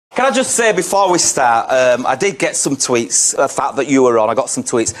Can I just say before we start, I did get some tweets, the fact that you were on, I got some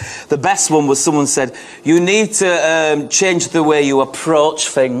tweets. The best one was someone said, you need to change the way you approach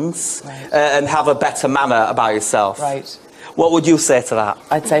things and have a better manner about yourself. Right. What would you say to that?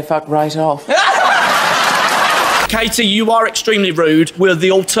 I'd say fuck right off. Katie, you are extremely rude. We're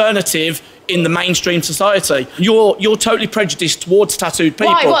the alternative in the mainstream society. You're totally prejudiced towards tattooed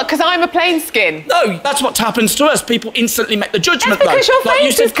people. Why? What? Because I'm a plain skin? No, that's what happens to us. People instantly make the judgment. That's because your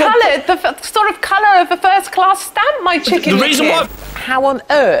face is coloured, the sort of colour of a first-class stamp, my chicken. The reason why... How on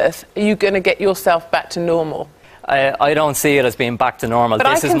earth are you going to get yourself back to normal? I don't see it as being back to normal. But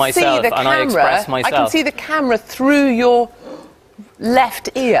this is myself, and I express myself. I can see the camera through your left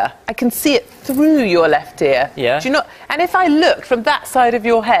ear. I can see it through your left ear. Yeah. Do you not? And if I looked from that side of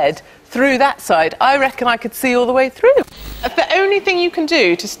your head through that side, I reckon I could see all the way through. If the only thing you can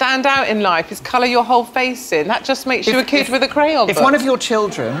do to stand out in life is colour your whole face in, that just makes you a kid with a crayon book. If one of your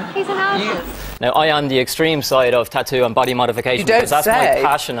children... He's an artist. Now, I am the extreme side of tattoo and body modification because that's my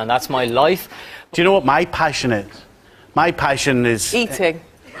passion and that's my life. Do you know what my passion is? My passion is... eating.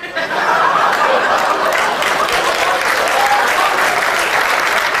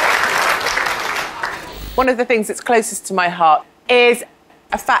 One of the things that's closest to my heart is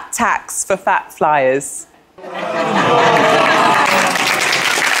a fat tax for fat flyers.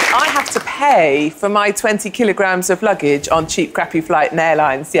 I have to pay for my 20 kilograms of luggage on cheap, crappy flight and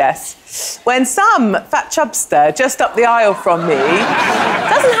airlines, yes. When some fat chubster just up the aisle from me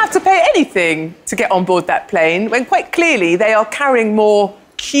doesn't have to pay anything to get on board that plane, when quite clearly they are carrying more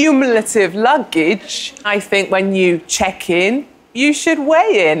cumulative luggage, I think when you check in, you should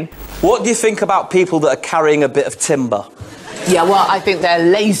weigh in. What do you think about people that are carrying a bit of timber? Yeah, well, I think they're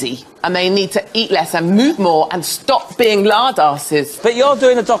lazy and they need to eat less and move more and stop being lard asses. But you're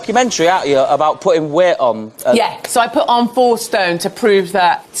doing a documentary, aren't you, about putting weight on? Yeah, so I put on 4 stone to prove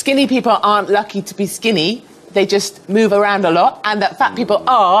that skinny people aren't lucky to be skinny. They just move around a lot, and that fat people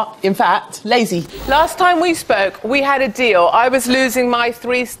are, in fact, lazy. Last time we spoke, we had a deal. I was losing my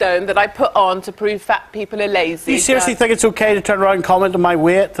 3 stone that I put on to prove fat people are lazy. Do you seriously think it's okay to turn around and comment on my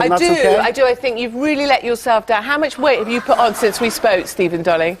weight? And that's okay? I do. I think you've really let yourself down. How much weight have you put on since we spoke, Stephen,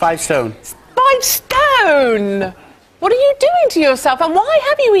 darling? 5 stone. 5 stone? What are you doing to yourself? And why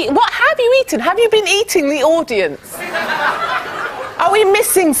have you eaten? What have you eaten? Have you been eating the audience? Are we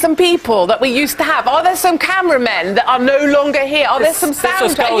missing some people that we used to have? Are there some cameramen that are no longer here? Are there some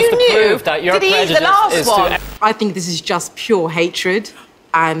sound? You knew. Did he eat the last one? I think this is just pure hatred,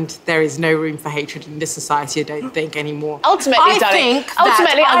 and there is no room for hatred in this society, I don't think, anymore. Ultimately, darling,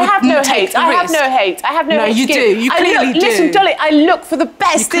 I have no hate. I have no hate. I have no hate. No, you do. You clearly do. Listen, darling, I look for the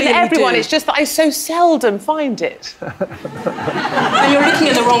best in everyone. It's just that I so seldom find it. And you're looking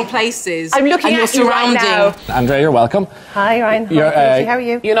in the wrong places. I'm looking at you right now. Andrea, you're welcome. Hi, Ryan. Hi, how are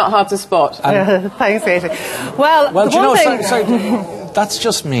you? You're not hard to spot. Thanks, Katie. Well, do you know, sorry, that's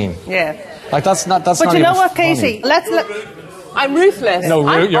just mean. Yeah. Like, that's not But you know what, Katie? I'm ruthless. No,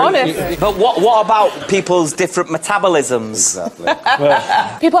 I'm honest. But what about people's different metabolisms?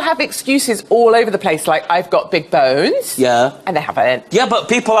 Exactly. People have excuses all over the place, like, I've got big bones. Yeah. And they haven't. Yeah, but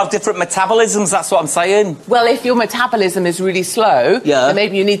people have different metabolisms, that's what I'm saying. Well, if your metabolism is really slow, then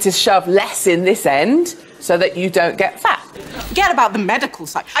maybe you need to shove less in this end so that you don't get fat. Forget about the medical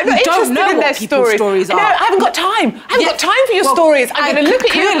side. I'm not interested in their stories. No, I haven't got time. I haven't got time for your stories. I'm going to look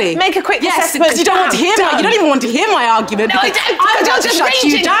at you, make a quick assessment. Because you don't want to hear you don't even want to hear my argument. No, I don't. I'm just shut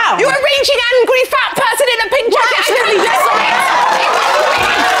you down. You're a raging, angry, fat person in a pink jacket.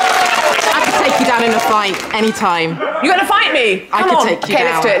 I could take you down in a fight anytime. You're going to fight me? I could take you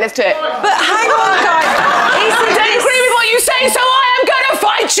down. Okay, let's do it. But hang on, guys. I don't agree with what you say, so I am going to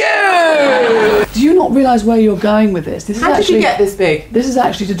fight you! Do you not realise where you're going with this? How did you get this big? This is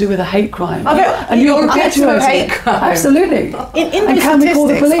actually to do with a hate crime. And you're getting a hate crime? Absolutely. And can we call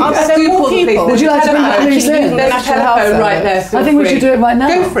the police? Would you like to bring the police in? There's a telephone right there. I think we should do it right now.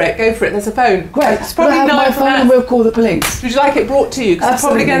 Go for it. There's a phone. Great. It's probably have my phone and we'll call the police. Would you like it brought to you? Because it's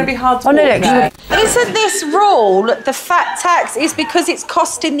probably going to be hard to walk there. Isn't this rule, the fat tax, is because it's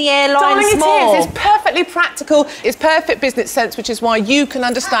costing the airlines darling, more? It is. It's perfectly practical. It's perfect business sense, which is why you can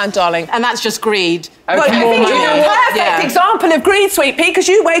understand, darling. And that's just greed. Okay. Well, I think you're a perfect example of greed, Sweet Pea, because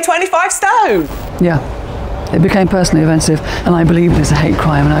you weigh 25 stone. Yeah. It became personally offensive, and I believe it is a hate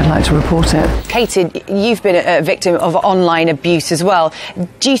crime, and I'd like to report it. Katie, you've been a victim of online abuse as well.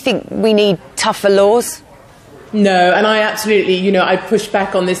 Do you think we need tougher laws? No, and I absolutely, you know, I push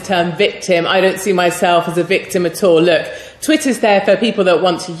back on this term victim. I don't see myself as a victim at all. Look, Twitter's there for people that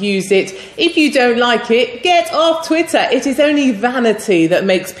want to use it. If you don't like it, get off Twitter. It is only vanity that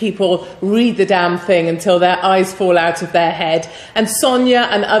makes people read the damn thing until their eyes fall out of their head. And Sonia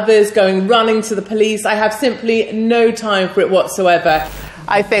and others going running to the police, I have simply no time for it whatsoever.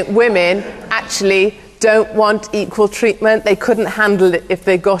 I think women actually don't want equal treatment. They couldn't handle it if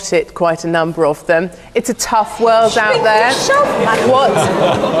they got it, quite a number of them. It's a tough world out there.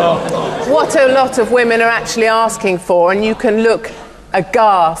 What a lot of women are actually asking for, and you can look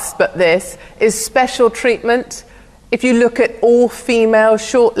aghast at this, is special treatment. If you look at all female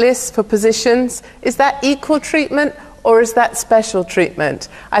shortlists for positions, is that equal treatment or is that special treatment?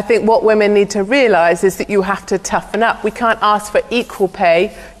 I think what women need to realise is that you have to toughen up. We can't ask for equal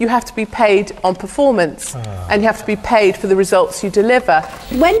pay. You have to be paid on performance, and you have to be paid for the results you deliver.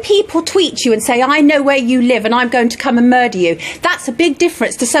 When people tweet you and say, I know where you live and I'm going to come and murder you, that's a big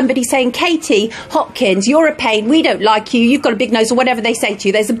difference to somebody saying, Katie Hopkins, you're a pain, we don't like you, you've got a big nose, or whatever they say to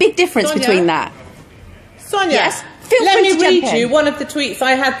you. There's a big difference Sonia? between that. Sonia? Yes? Let me read you one of the tweets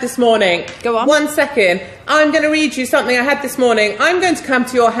I had this morning. Go on. 1 second. I'm going to read you something I had this morning. I'm going to come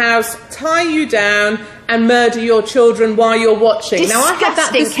to your house, tie you down, and murder your children while you're watching. Disgusting, now, I had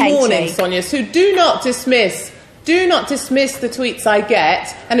that this Katie. morning, Sonia, so do not dismiss the tweets I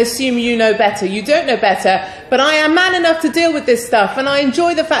get and assume you know better. You don't know better, but I am man enough to deal with this stuff, and I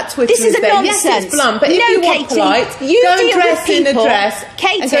enjoy the fact Twitter This is a there. nonsense. Yes, it's blunt, but no, if you want Katie, polite, you go and deal dress with in a people. dress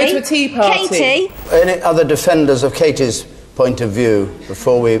Katie, and go to a tea party. Katie. Any other defenders of Katie's point of view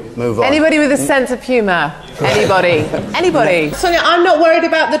before we move on? Anybody with a sense of humour? Anybody? Anybody? Sonia, I'm not worried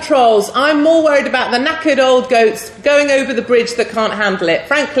about the trolls. I'm more worried about the knackered old goats going over the bridge that can't handle it.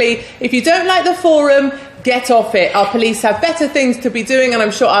 Frankly, if you don't like the forum, get off it. Our police have better things to be doing, and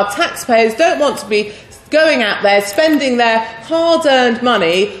I'm sure our taxpayers don't want to be going out there spending their hard-earned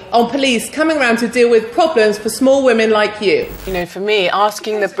money on police coming around to deal with problems for small women like you. You know, for me,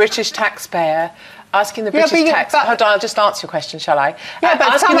 asking the British taxpayer... Hold on, I'll just answer your question, shall I? Yeah,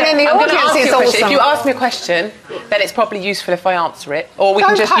 but someone in the audience is awesome. If you ask me a question, then it's probably useful if I answer it. Or you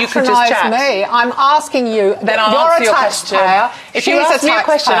could just chat. Me. I'm asking you. Then I'll answer your question. If you ask me a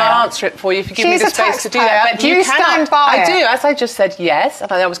question, I'll answer it for you if you give me the space to do that. But do you stand by it? I do. As I just said, yes. And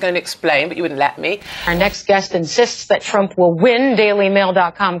I was going to explain, but you wouldn't let me. Our next guest insists that Trump will win.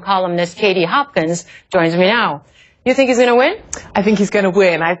 DailyMail.com columnist Katie Hopkins joins me now. You think he's going to win? I think he's going to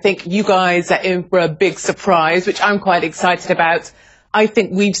win. I think you guys are in for a big surprise, which I'm quite excited about. I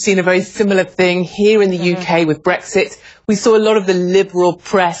think we've seen a very similar thing here in the UK with Brexit. We saw a lot of the liberal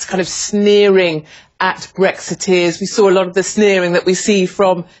press kind of sneering at Brexiteers. We saw a lot of the sneering that we see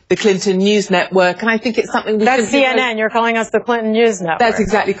from the Clinton News Network, and I think it's something... That's CNN. You're calling us the Clinton News Network. That's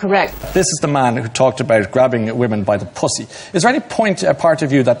exactly correct. This is the man who talked about grabbing women by the pussy. Is there any part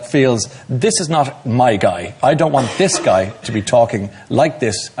of you that feels, this is not my guy? I don't want this guy to be talking like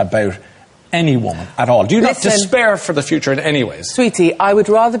this about any woman at all. Do you not despair for the future in any ways? Sweetie, I would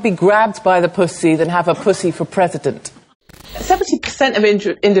rather be grabbed by the pussy than have a pussy for president. 70% of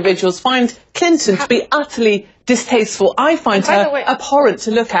individuals find Clinton to be utterly distasteful. I find her abhorrent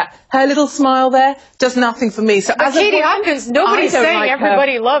to look at. Her little smile there does nothing for me. So but as Katie Hopkins, nobody's saying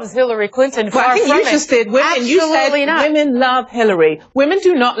everybody loves Hillary Clinton. Well, I think you just did. Women, you said women love Hillary. Women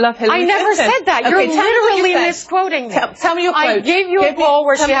do not love Hillary Clinton. I never said that. You're literally misquoting me. Tell me your quote. I gave you a poll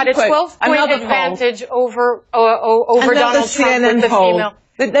where she had a 12-point advantage over Donald Trump with the female.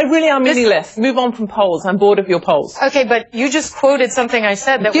 They really are meaningless. Move on from polls. I'm bored of your polls. Okay, but you just quoted something I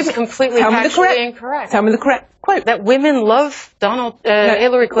said that was completely factually incorrect. Tell me the correct quote. That women love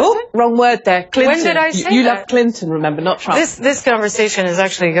Hillary Clinton? Oh, wrong word there. Clinton. When did I say You that? love Clinton, remember, not Trump. This conversation is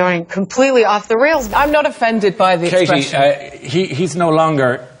actually going completely off the rails. I'm not offended by the expression. Katie, he's no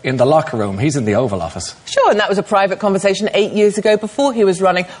longer in the locker room. He's in the Oval Office. Sure, and that was a private conversation 8 years ago before he was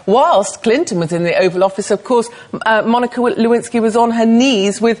running. Whilst Clinton was in the Oval Office, of course, Monica Lewinsky was on her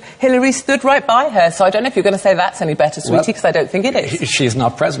knees with Hillary stood right by her. So I don't know if you're going to say that's any better, sweetie, because I don't think it is. She's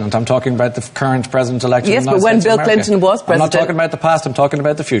not president. I'm talking about the current president-elect. Yes, but when Bill Clinton was president... I'm not talking about the past, I'm talking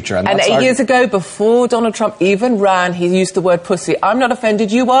about the future. And 8 years ago, before Donald Trump even ran, he used the word pussy. I'm not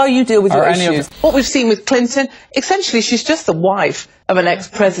offended. You are. You deal with your issues. What we've seen with Clinton, essentially, she's just the wife of an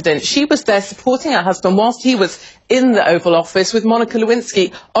ex-president. She was there supporting her husband whilst he was in the Oval Office with Monica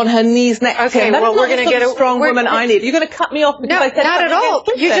Lewinsky on her knees next to him. Well, we're going to get a strong woman I need. You're going to cut me off because I said not at all.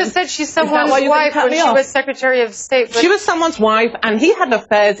 You just said she's someone's wife when she was Secretary of State. She was someone's wife, and he had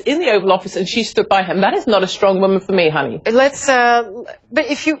affairs in the Oval Office, and she stood by him. That is not a strong woman for me, honey. But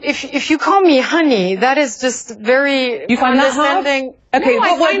if you call me honey, that is just very condescending. Okay, no,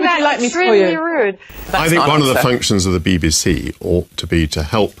 what word would you like me to call you? Rude. I think one of the functions of the BBC ought to be to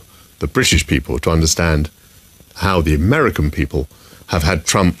help the British people to understand how the American people have had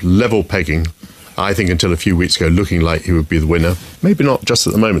Trump level pegging, I think until a few weeks ago, looking like he would be the winner. Maybe not just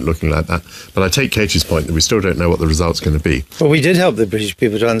at the moment looking like that, but I take Katie's point that we still don't know what the result's going to be. Well, we did help the British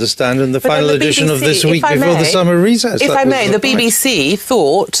people to understand in the final edition of This Week before the summer recess. If I may, the BBC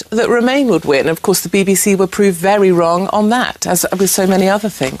thought that Remain would win. Of course, the BBC were proved very wrong on that, as with so many other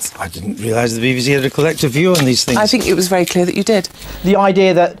things. I didn't realise the BBC had a collective view on these things. I think it was very clear that you did. The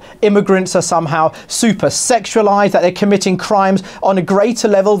idea that immigrants are somehow super sexualised, that they're committing crimes on a greater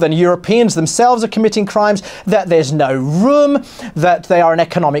level than Europeans themselves are committing crimes, that there's no room, that they are an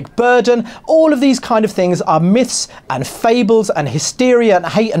economic burden. All of these kind of things are myths and fables and hysteria and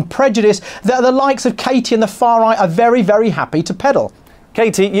hate and prejudice that the likes of Katie and the far right are very, very happy to peddle.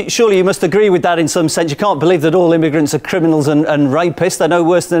 Katie, surely you must agree with that in some sense. You can't believe that all immigrants are criminals and rapists. They're no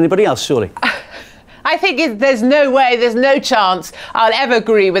worse than anybody else, surely. I think there's no way, there's no chance I'll ever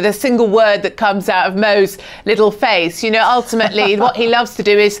agree with a single word that comes out of Mo's little face. You know, ultimately, what he loves to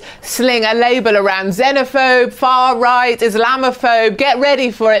do is sling a label around: xenophobe, far right, Islamophobe. Get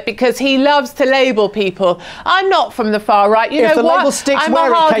ready for it, because he loves to label people. I'm not from the far right. You know what? If the label sticks,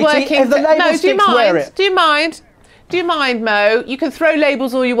 wear it, Katie. If the label sticks, wear it. Do you mind? Do you mind, Mo? You can throw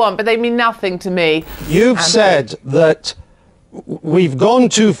labels all you want, but they mean nothing to me. You've said that we've gone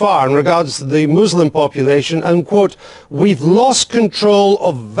too far in regards to the Muslim population and, quote, we've lost control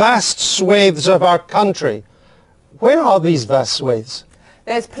of vast swathes of our country. Where are these vast swathes?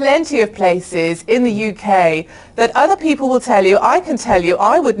 There's plenty of places in the UK that other people will tell you, I can tell you,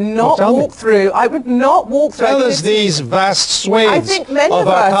 I would not walk through. I would not walk through. Tell us these vast swathes of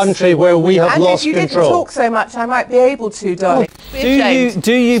our country where we have lost control. And if you didn't talk so much, I might be able to, darling.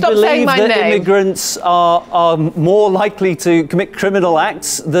 Do you believe that immigrants are more likely to commit criminal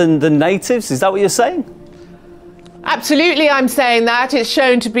acts than natives? Is that what you're saying? Absolutely, I'm saying that. It's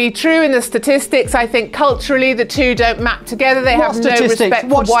shown to be true in the statistics. I think culturally the two don't map together. They have no respect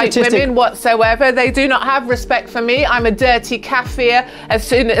for white women whatsoever. They do not have respect for me. I'm a dirty Kafir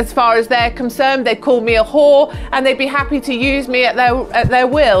as far as they're concerned. They call me a whore, and they'd be happy to use me at their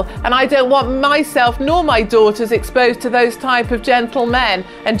will. And I don't want myself nor my daughters exposed to those type of gentlemen.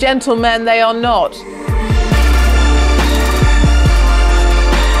 And gentlemen they are not.